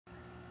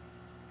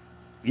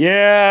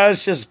Yeah,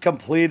 it's just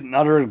complete and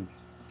utter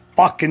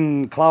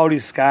fucking cloudy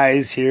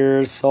skies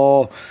here.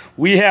 So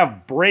we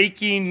have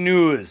breaking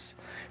news.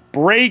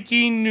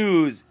 Breaking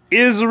news.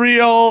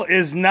 Israel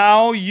is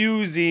now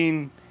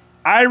using,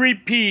 I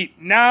repeat,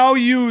 now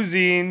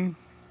using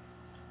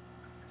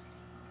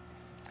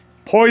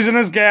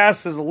poisonous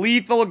gases,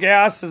 lethal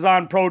gases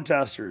on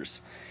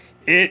protesters.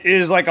 It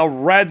is like a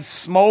red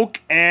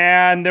smoke,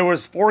 and there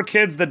was 4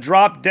 kids that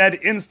dropped dead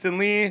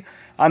instantly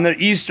on the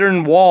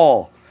eastern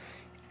wall.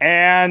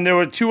 And there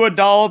were 2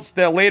 adults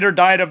that later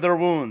died of their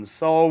wounds.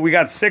 So we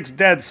got 6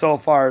 dead so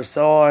far.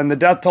 So, and the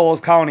death toll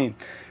is counting.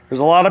 There's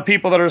a lot of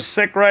people that are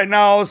sick right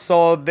now,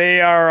 so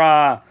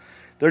they're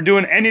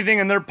doing anything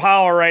in their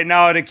power right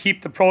now to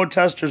keep the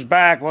protesters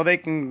back while they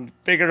can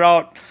figure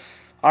out,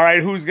 all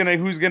right, who's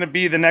gonna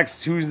be the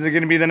next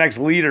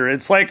leader.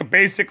 It's like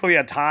basically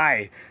a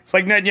tie. It's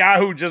like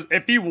Netanyahu just,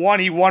 if he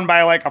won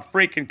by like a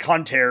freaking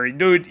cunt hair.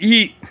 Dude,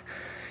 he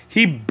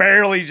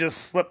barely just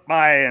slipped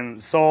by,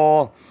 and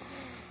so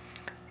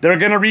they're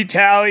going to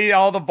retally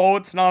all the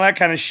votes and all that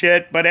kind of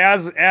shit. But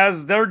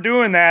as they're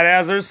doing that,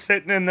 as they're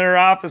sitting in their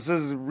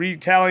offices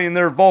retallying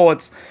their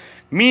votes,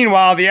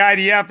 meanwhile, the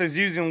IDF is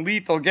using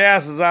lethal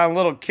gases on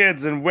little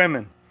kids and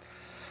women.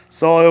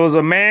 So it was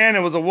a man,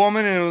 it was a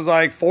woman, and it was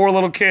like 4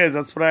 little kids.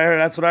 That's what I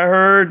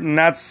heard, and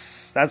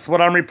that's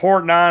what I'm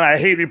reporting on. I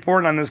hate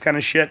reporting on this kind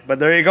of shit, but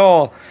there you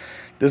go.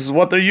 This is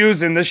what they're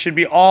using. This should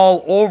be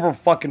all over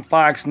fucking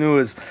Fox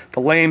News,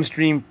 the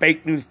lamestream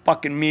fake news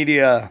fucking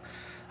media.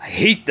 I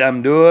hate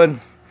them, dude.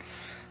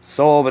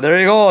 So, but there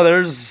you go.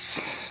 It's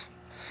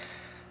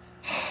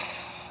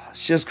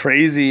just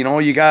crazy, you know.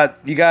 You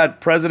got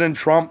President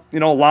Trump, you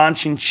know,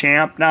 launching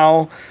Champ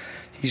now.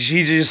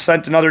 He just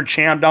sent another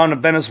champ down to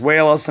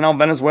Venezuela, so now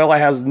Venezuela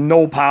has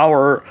no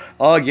power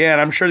again.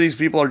 I'm sure these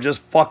people are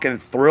just fucking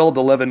thrilled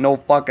to live in no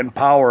fucking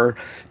power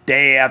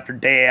day after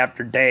day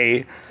after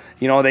day.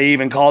 You know, they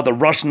even called the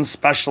Russian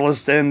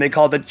specialist in, they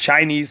called the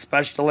Chinese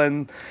specialist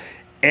in,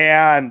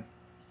 and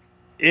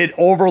it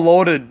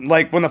overloaded.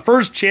 Like when the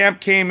first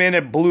champ came in,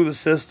 it blew the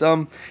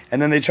system,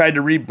 and then they tried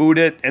to reboot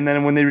it, and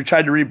then when they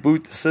tried to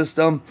reboot the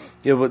system,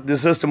 the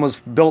system was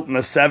built in the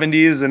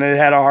 70s, and it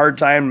had a hard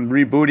time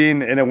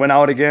rebooting, and it went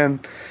out again.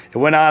 It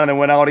went on and then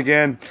went out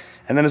again,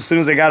 and then as soon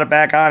as they got it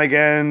back on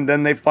again,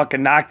 then they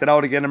fucking knocked it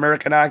out again.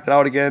 America knocked it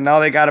out again. Now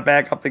they got it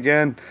back up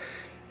again,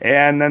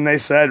 and then they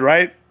said,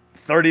 right,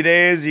 30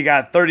 days, you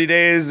got 30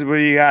 days where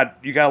you got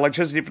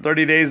electricity for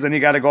 30 days, then you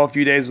got to go a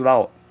few days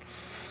without.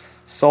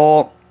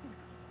 So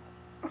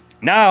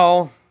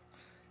now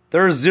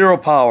there's zero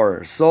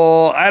power.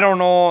 So I don't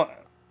know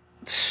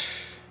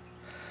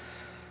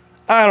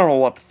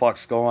what the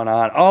fuck's going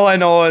on. All I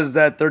know is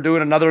that they're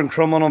doing another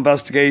criminal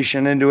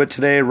investigation into it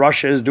today.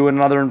 Russia is doing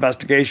another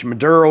investigation.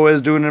 Maduro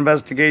is doing an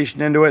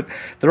investigation into it.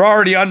 They're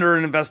already under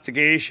an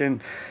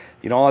investigation.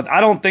 You know, I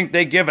don't think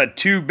they give a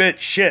 2-bit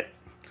shit.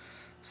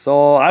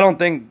 So I don't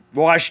think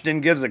Washington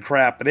gives a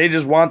crap. But they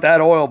just want that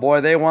oil,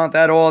 boy. They want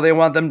that oil. They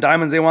want them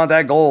diamonds. They want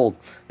that gold.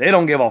 They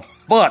don't give a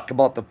fuck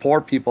about the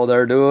poor people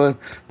they're doing.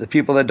 The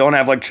people that don't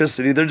have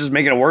electricity. They're just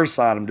making it worse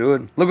on them,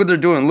 dude. Look what they're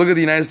doing. Look what the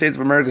United States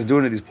of America is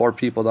doing to these poor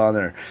people down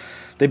there.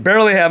 They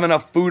barely have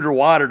enough food or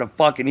water to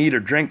fucking eat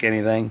or drink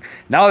anything.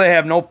 Now they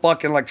have no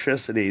fucking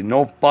electricity.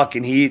 No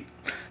fucking heat.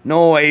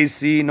 No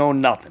AC. No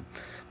nothing.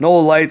 No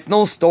lights,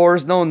 no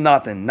stores, no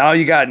nothing. Now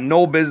you got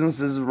no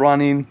businesses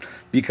running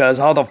because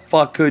how the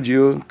fuck could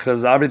you?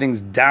 Because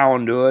everything's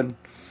down, dude.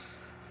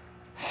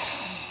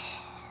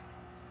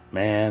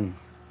 Man.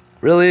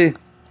 Really?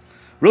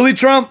 Really,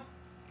 Trump?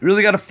 You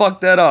really got to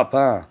fuck that up,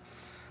 huh?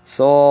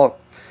 So,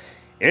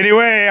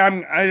 anyway,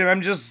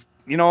 I'm just,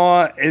 you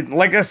know,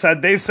 like I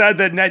said, they said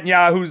that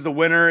Netanyahu's the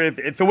winner.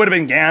 If it would have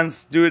been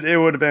Gantz, dude, it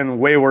would have been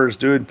way worse,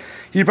 dude.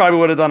 He probably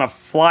would have done a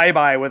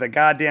flyby with a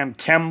goddamn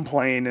chem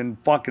plane and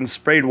fucking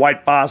sprayed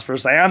white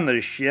phosphorus and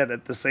the shit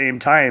at the same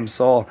time.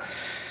 So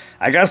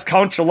I guess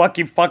count your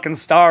lucky fucking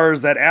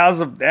stars that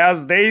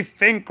as they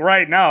think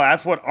right now,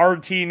 that's what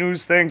RT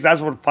News thinks,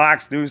 that's what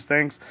Fox News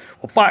thinks.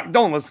 Well,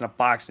 don't listen to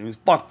Fox News.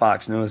 Fuck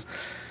Fox News.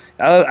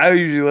 I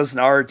usually listen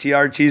to RT.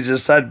 RT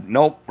just said,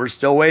 nope, we're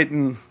still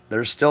waiting.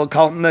 They're still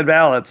counting the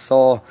ballots.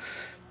 So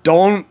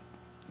don't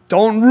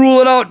rule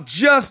it out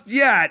just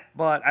yet.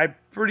 But I'm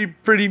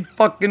pretty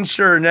fucking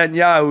sure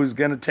Netanyahu's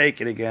going to take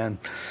it again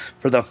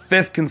for the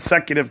 5th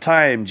consecutive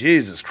time.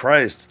 Jesus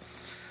Christ.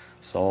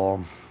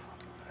 So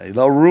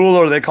the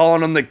ruler, they're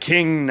calling him the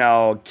king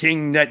now.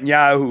 King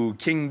Netanyahu,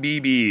 King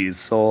Bibi.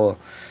 So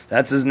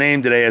that's his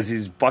name today as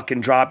he's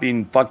fucking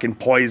dropping fucking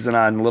poison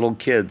on little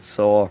kids.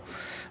 So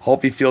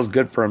hope he feels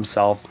good for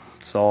himself.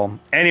 So,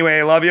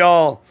 anyway, love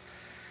y'all.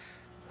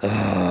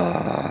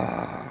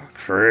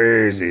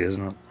 Crazy,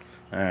 isn't it?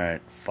 All right,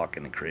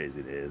 fucking crazy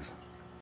it is.